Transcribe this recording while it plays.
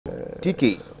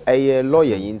TK a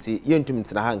lawyer yinti yentum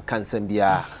tina han kansan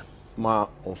bia ma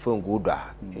onfon godwa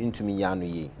intumi yanu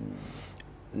yi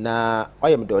na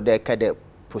oyem do de ka de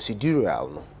procedural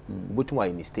no obotum wa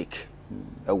mistake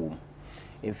awum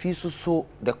in fi so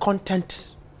the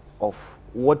content of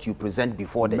what you present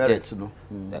before the judge no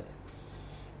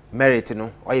merit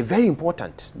no are very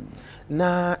important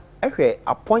na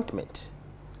appointment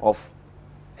of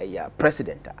a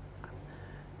president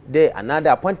there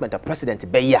another appointment of president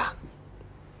beya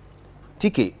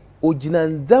TK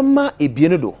ojinandama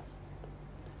ebienodo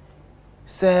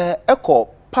se eko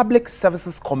public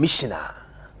services commissioner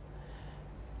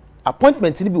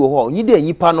appointment ni bi wo ho nyi de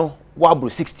nyipa no wabro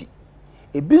 60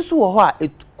 ebiso wo ho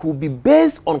it could be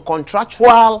based on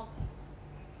contractual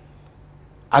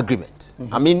agreement.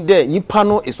 I mean the nyipa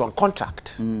no is on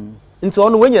contract. Into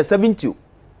on when you're 70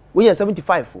 when you're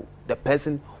 75 the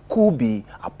person could be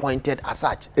appointed as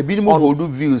such. A minimum hold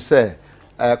view say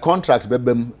contract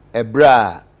bebem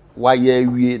ebra why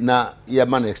ye na ye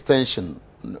man extension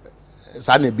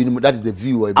that is the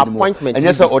view appointment and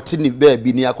yes otini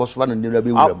be ni akosfa no nira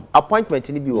be wuram appointment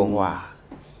ni bi wo ho a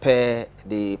per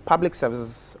the Public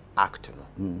Services Act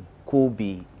could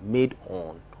be made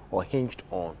on or hinged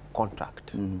on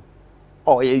contract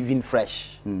or even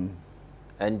fresh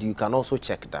and you can also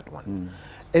check that one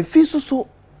and feel so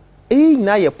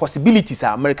na your possibilities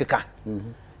are America can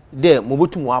there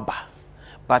mobotum aba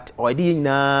but already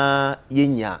na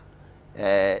yenya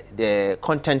the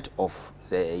content of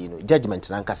the judgment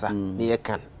nankasa ni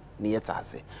yekan ni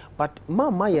yetase but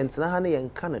mama yentsna ha na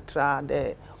yenka tra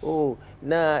there oh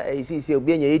na see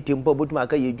obi anya yetempo botum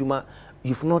aka yejuma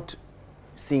you've not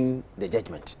seen the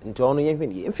judgment into ono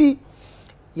yenhwen if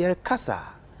yer kasa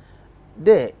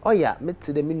there oya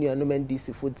meti the menu no man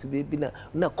DC foot be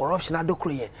na corruption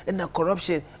adokroye na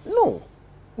corruption no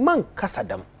man kasa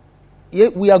dam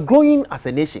we are growing as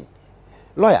a nation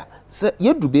lawyer say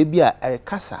yedu baby a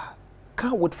kasa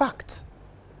can with facts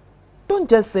don't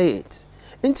just say it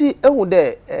nti ehu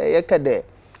de yeka de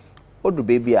odu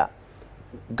baby a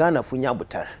Ghana funya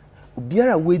butar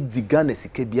obiara we di Ghana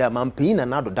sike bia mampeyin na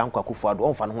nado danko akufado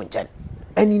onfa no ho nchen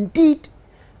and indeed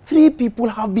 3 people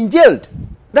have been jailed.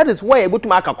 That is why able to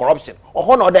make a corruption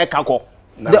or honor their kako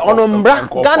the onombra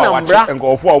Ghana mbra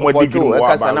nkofo a mo digiri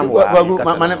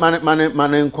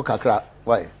man kokakra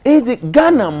why is the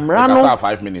Ghana mbra no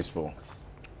 5 minutes for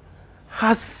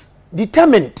has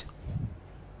determined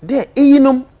there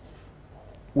eyinom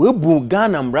we bu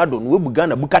Ghana mbra do we bu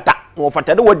Ghana bukata no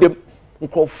fatade wodem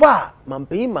nkofa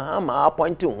mampeyin ma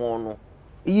appoint ho no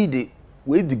yi de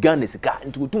we di Ghana sika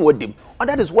nti otum wodem and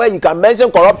that is why you can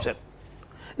mention corruption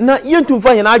na yentum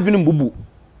fa yana adwene mbubu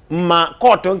ma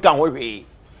court nka hwehwe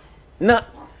na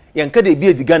yanka de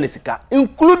bi di Ghana sika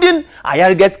including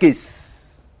Ayargas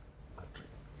case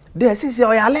there is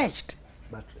alleged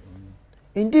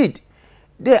indeed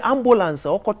the ambulance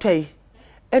okotoi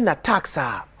and a tax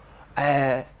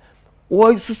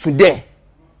wo susu there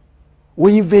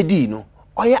we invade no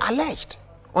or alleged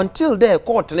until the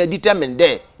court na determine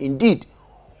there indeed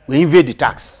we invade the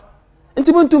tax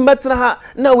intimuntu metra ha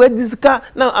na we disika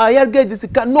na Ayargas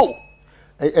disika no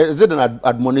is it an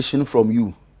admonition from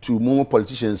you to more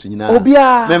politicians in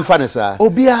Obia memfanesa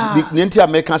Obia the ntia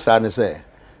make say ne say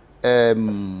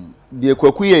the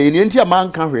kwakuye in ntia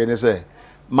man kan hwe ne say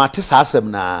matis asem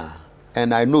na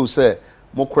and I know say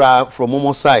mokra from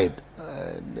momo side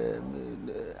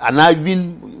and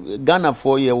even Ghana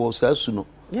 4 year was asuno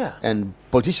yeah and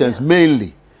politicians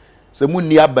mainly so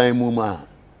munni aban mu ma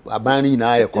aban ni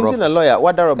na corrupt intina lawyer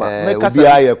what daraba make us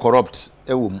be corrupt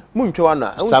ewum muntwa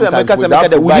na make us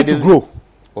that we need to grow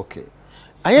okay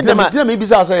I did maybe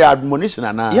say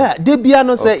admonition na yeah they bia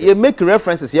no say you make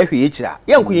references ye hwe echira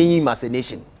ye nko yin as a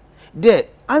nation there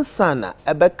answer na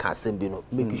ebe ka asem bi no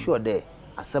make sure there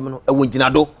asem no e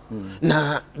wonginado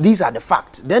na these are the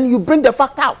facts then you bring the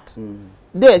fact out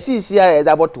there CCR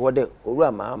about what the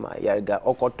owura mama yarga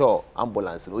okoto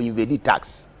ambulance or invade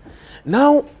tax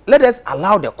now let us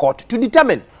allow the court to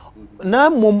determine na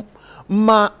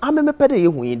ma amemepede ye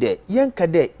hu there yenka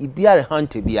there ibiare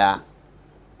hunt bia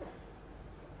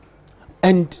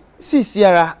and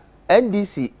CCR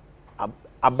NDC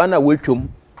abana wetwom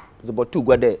zebotu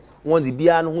gwade won di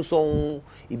bia no so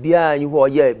ibia nyi ho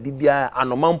ye bibia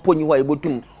anomampo nyi ho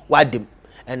ebotum wadem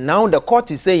and now the court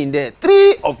is saying that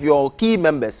 3 of your key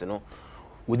members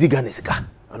wodi Ghana sika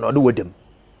and odo wadem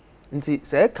nti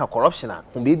say ka corruption a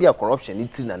bibia corruption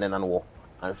iti na nena no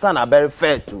and san are very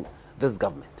fair to this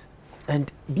government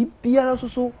and bibia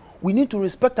so we need to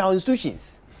respect our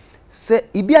institutions say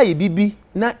ibia ye bibi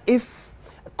na if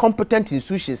competent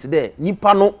institutions there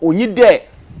nipa no onyi there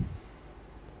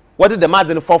what the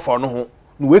margin for no ho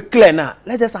we clear now.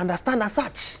 Let us understand as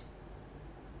such.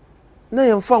 Now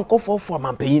you found call for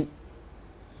Mampain.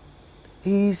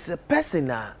 He is a person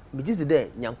now. Which is there,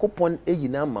 Nyankopon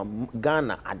Ejina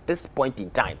Ghana at this point in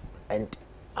time, and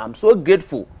I'm so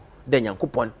grateful that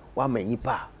Nyankopon wa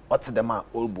menyipa what's the man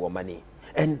old money,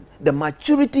 and the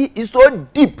maturity is so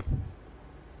deep.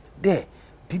 There,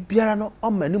 Bibiara no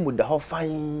omani mu da ho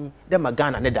fine, them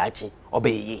Ghana ne dachi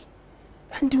obey,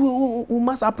 and we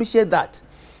must appreciate that.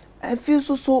 I feel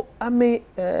so I may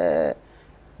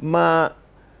ma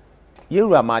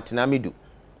Yura Martin Amidu,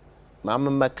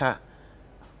 Mama Maka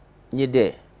nye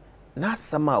there. Na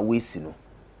sama wesi no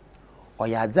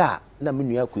oyadza na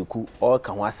menua kwaku o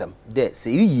ka ho asem de se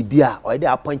yi bia o dey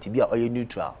appoint bia o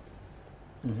neutral.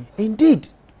 Indeed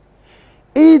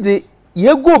is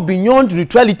ye go beyond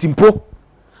neutrality mpo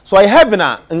so I heaven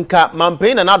a nka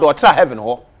Mampain na do tra heaven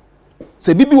ho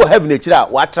se bibi wo heaven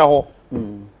akira wa tra ho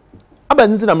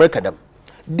abanzi na America dem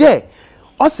de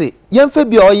o se yemfa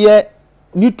bia o ye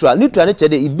neutral ne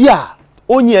chede bia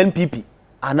onye NPP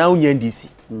ana onye NDC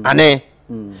ane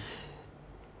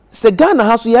se Ghana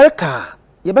ha so yereka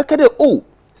yebeka de o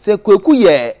se kwaku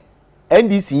ye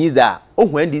NDC yi da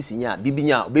ohu NDC nya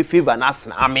bibinya obe favor na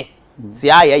asena ame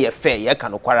se aye ye fair ye ka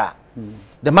no kwara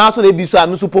the man so dey bi so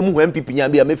am so pom hu MPP nya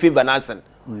bi am favor na asena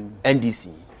NDC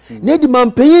na di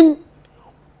Mampain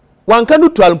wanka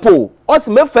neutral po o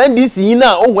se me fa NDC yi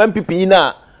na ohu MPP yi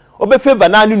na obe favor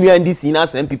na anu NDC yi na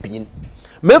asena MPP yi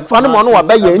me fa no mo no wa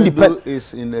be ye independent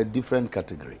is in a different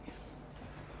category.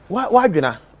 Wa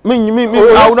adwena but you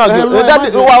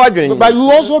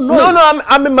also know. No,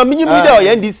 I'm there or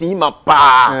NDC ma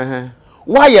pa.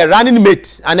 Why you running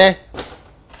mate? Ane?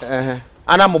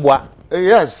 Anamobwa.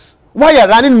 Yes. Why you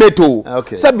running mate?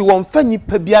 Okay. Sabi won fanyi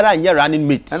pa biara anya running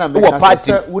mate. And I'm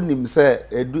party. Wouldn't him say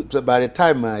by the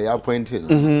time you appointed.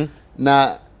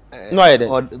 Na no idea.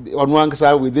 On one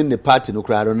side within the party no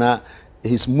crowd na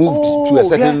he's moved to a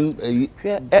certain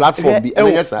platform.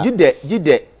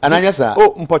 Jide. Ananyasa.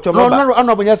 Oh, mpocho no, I'm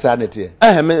not nyasa nete.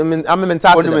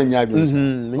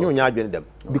 Them.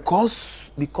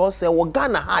 Because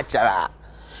Ghana ha chara.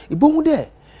 Ibomu de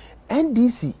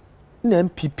NDC na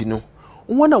MPP no.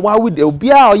 Wona wa with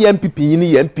obia o MPP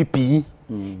ni MPP.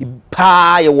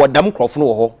 Pa ye wodam krofo no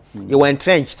ho. You were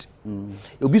entrenched.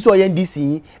 Obi so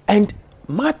NDC and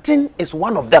Martin is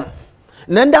one of them.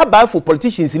 Nanda buy for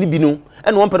politicians ni bi no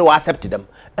and one person will accept them.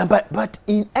 But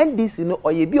in NDC no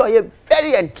or ye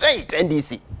very entrenched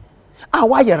NDC.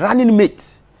 Why you running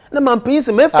mates? Na Mampain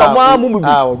se me fa mo amu bi.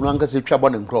 Onanka se twa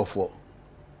bon nkrofo.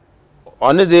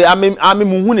 Ono de ami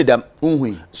mu hu ni dem.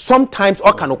 Sometimes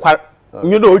all can okwar.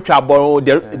 You know twa bon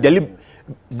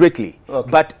deliberately.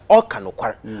 But all can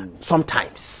okwar.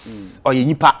 Sometimes or ye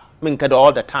nipa me nka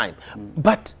all the time.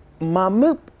 But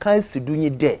mama kan sidu ni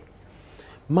there.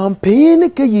 Mampain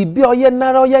ke yibi oye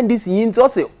nara oye ndisi yin to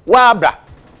se wa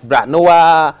bra no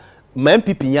wa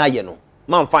MPP nya ye no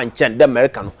man fa nchen the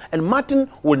American and Martin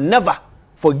will never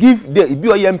forgive the ibi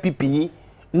oye MPP yin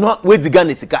no we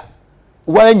diga sika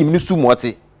wa anyim ni su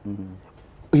mote.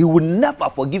 He will never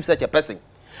forgive such a person.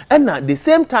 And at the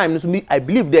same time I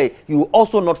believe that he will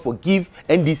also not forgive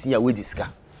NDC nya we disika.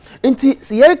 Nti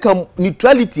siyerika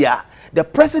neutrality the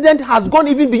president has gone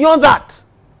even beyond that.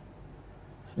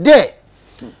 There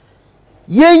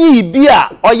yenyi bia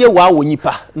oye wa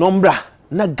wonipa nombra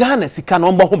na Ghana sika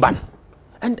nomba ho ban.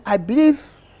 And I believe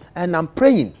and I'm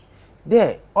praying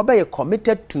there obey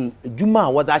committed to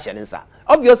Juma was Ashensa.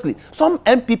 Obviously some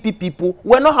MPP people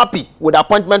were not happy with the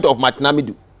appointment of Martin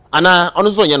Amidu. Ana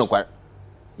onuso nya no kware.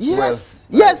 Yes,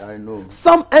 well, yes. I know.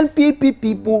 Some NPP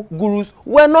people gurus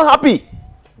were not happy.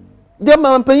 They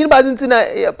Mampain ba ntina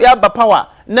ya ba power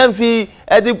na mfi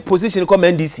the position come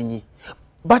NDC.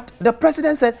 But the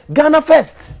president said, Ghana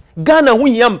first. Ghana hu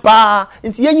yampa.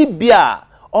 Inti yenyi bia.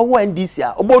 Owo NDC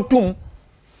a. Obotum.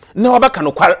 Na wabaka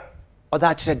no kwal. Oda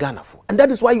achire Ghana for. And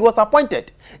that is why he was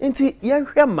appointed. Inti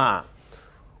yenhwe ma.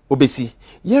 Obesi.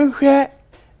 Yenhwe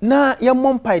na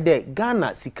yamompa de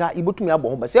Ghana sika ibotum ya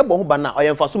bohomba. Si ya bohomba na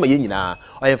oyemfasuma yenyina.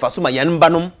 Oyemfasuma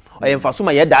yenbanum.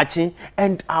 Oyemfasuma yedachi.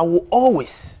 And I will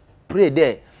always pray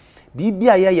there.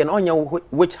 Bibia ye na onya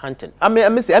witch hunting.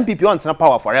 I say MPP wants na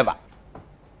power forever.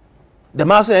 The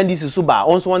master NDC Suba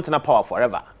also wants na power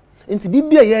forever. Inti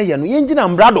bibia ye no yenjina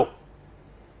mbrado.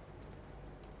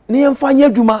 Ne yemfa nya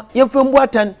adwuma, yemfa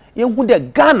mbuatan, yenhu de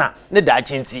Ghana ne da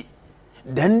chinti.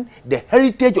 Then the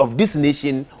heritage of this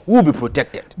nation will be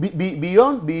protected.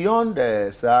 Beyond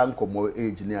Sankomo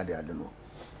age near the no.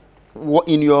 What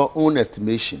in your own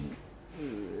estimation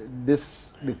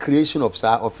the creation of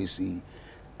Sir office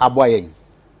aboyen?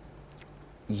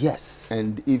 Yes.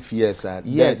 And if yes,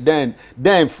 yes. then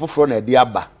for the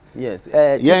diaba Yes.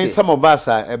 Yeah, some of us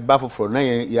are a baffle for na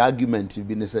your argument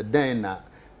been said then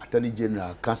Attorney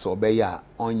General Council Obeya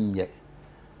on ye.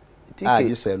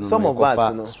 Some of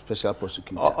us, no, special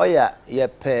prosecutor. Oh yeah,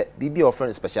 BB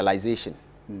offering specialization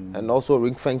and also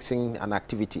ring fencing and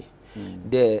activity.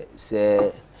 There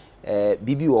say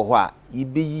BB or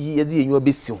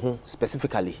you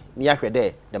specifically. Near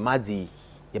there, the Madi,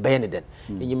 ye bayoned.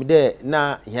 And you there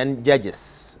na yan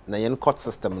judges, na yan court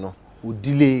system no would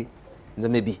delay the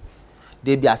maybe.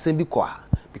 They be assembly qua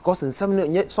because in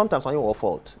sometimes on your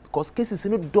fault because cases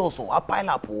in the doors or a pile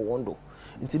up or window.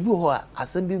 Into be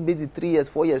assembly maybe 3 years,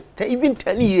 4 years, even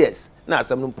 10 years. Now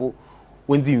some people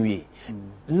when we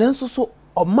nanso so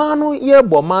omano ye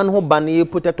bo man ho ban ye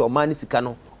protect omani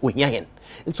sikano ohiahen.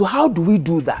 And so how do we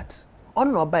do that?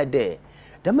 On no by there.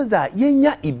 Damaza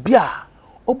yenya ibia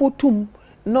obotum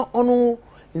no ono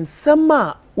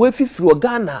nsema we fifiri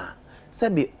Ghana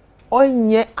sabi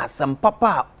onye asam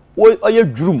papa oye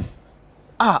drum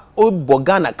o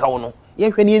bogana ka wono ye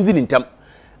hwene yenzi ntam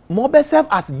mo be serve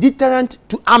as deterrent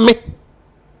to army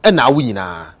na awu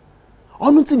nyina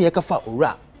onu ntini ye kafa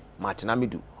owura Martin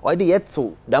Amidu o de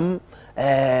yetso dam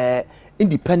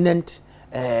independent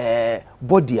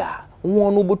body a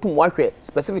won obotum wahwe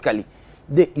specifically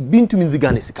the ibintu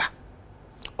minzigane sika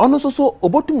onu so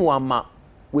obotum wama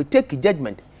we take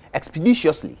judgment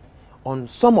expeditiously on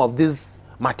some of these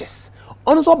matters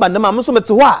onu so bandama mo so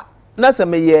mete ho a na se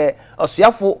meye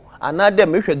osuafo another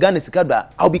me hwe Ghana sika do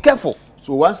I'll be careful.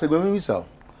 So once again we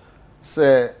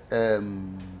say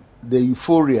the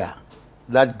euphoria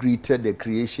that greeted the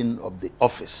creation of the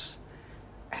office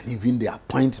and even the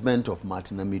appointment of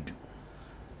Martin Amidu.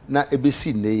 Now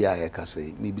ABC ne ya ka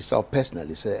say maybe so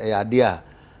personally say idea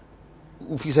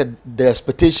if you said the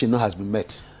expectation has been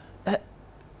met.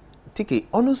 TK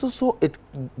honestly so it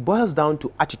boils down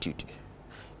to attitude.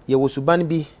 Ye wo suban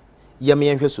bi ye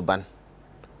me hwe suban.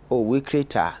 Oh we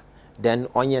creator then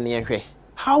onye ne hwe.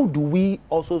 How do we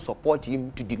also support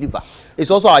him to deliver? It's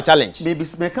also our challenge. Maybe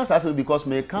me can say because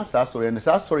me can say story and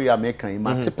the story I make kan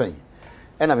ma tepen.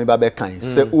 And me ba be kan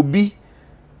say obi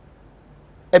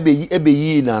ebe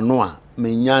yi na no a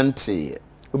me nyante.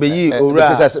 Obi yi ora.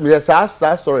 Me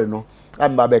say story no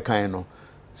am ba be kan no.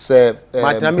 Say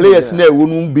players na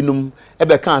wonu binum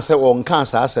ebe kan say on kan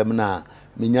say asem na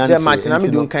me nyante. The Martin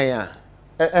Amidu kan ya.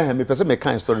 Me person me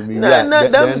kind story me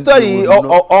that story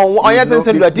on yet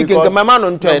into the ticket my man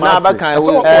on train na ba kan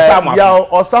ya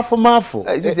osafomafo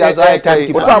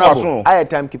I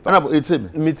time keeper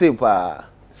meeting pa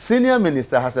senior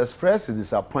minister has expressed his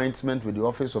disappointment with the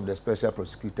office of the special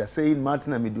prosecutor saying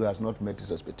Martin Amidu has not met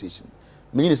his expectation.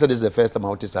 Me said this is the first time I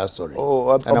heard this story.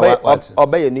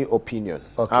 Obey any opinion.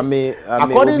 Okay. I mean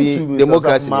according to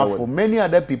democracy many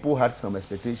other people had some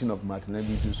expectation of Martin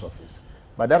Amidu's office.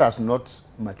 But that has not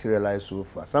materialized so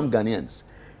far. Some Ghanaians,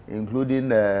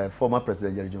 including former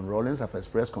President John Rawlings, have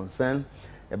expressed concern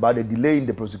about the delay in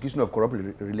the prosecution of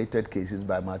corrupt-related cases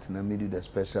by Martin Amidu, the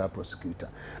special prosecutor.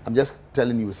 I'm just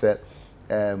telling you, sir,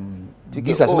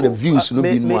 these are some of the views.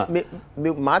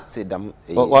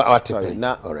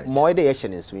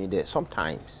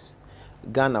 Sometimes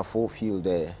Ghana folk feel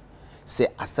there, say,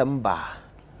 Asamba,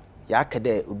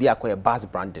 Yakade, Ubi acquire Bass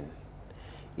Brandon.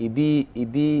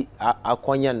 Ibi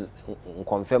akonyan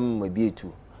confirm maybe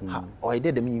too. Or I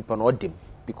did the mean pan or dim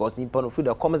because in pan of food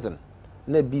are common.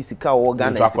 No be sika or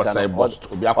Ghana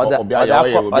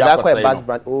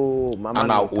oh mama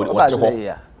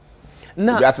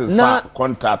na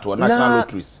contact or national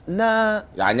lotteries na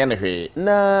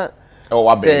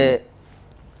say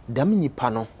damini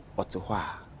pano or to wha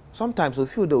sometimes we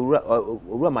feel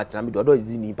the Martin Amidu do is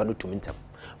in pano to mintem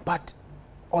but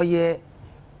oye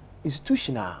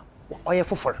institutional or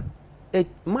for it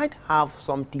might have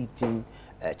some teaching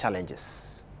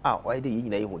challenges. Why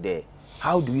there?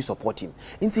 How do we support him?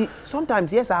 And see,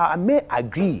 sometimes yes, I may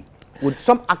agree with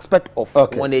some aspect of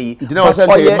one day. You know,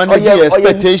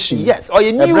 expectation. Yes, or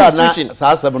a new teaching. If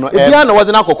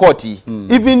wasn't court,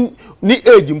 even ni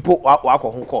age in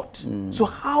court. So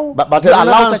how? But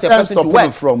allow such a person to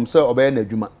work from so obey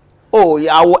Juma. Oh,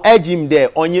 yeah, I will urge him there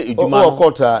on your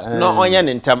Iduma. No, on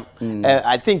your term.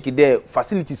 I think the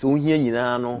facilities on here,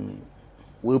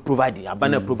 will provide it.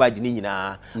 Abana providing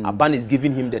Abana is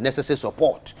giving him the necessary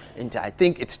support. And I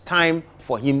think it's time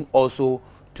for him also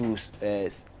to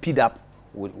speed up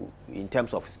in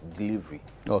terms of his delivery.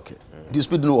 Okay. Do you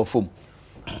speak no of foam?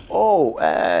 Oh,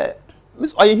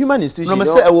 Miss, are you human institution? No, I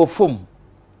say I will foam.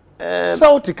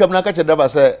 So to come na catch driver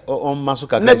say on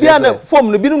Masuka. Na bia na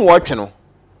form no bi no wo atwe no.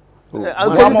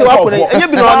 Because say what could you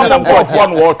be on court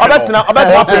no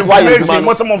office why you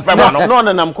no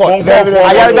na court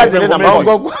ayaga dey na ma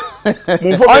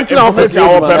office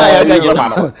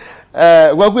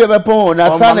Waku ebe pon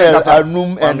na Sanel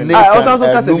anum and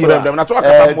na talk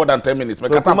about more than 10 minutes.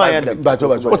 What's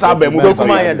up, you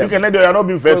can not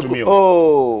be fair to me.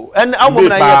 Oh, and I'm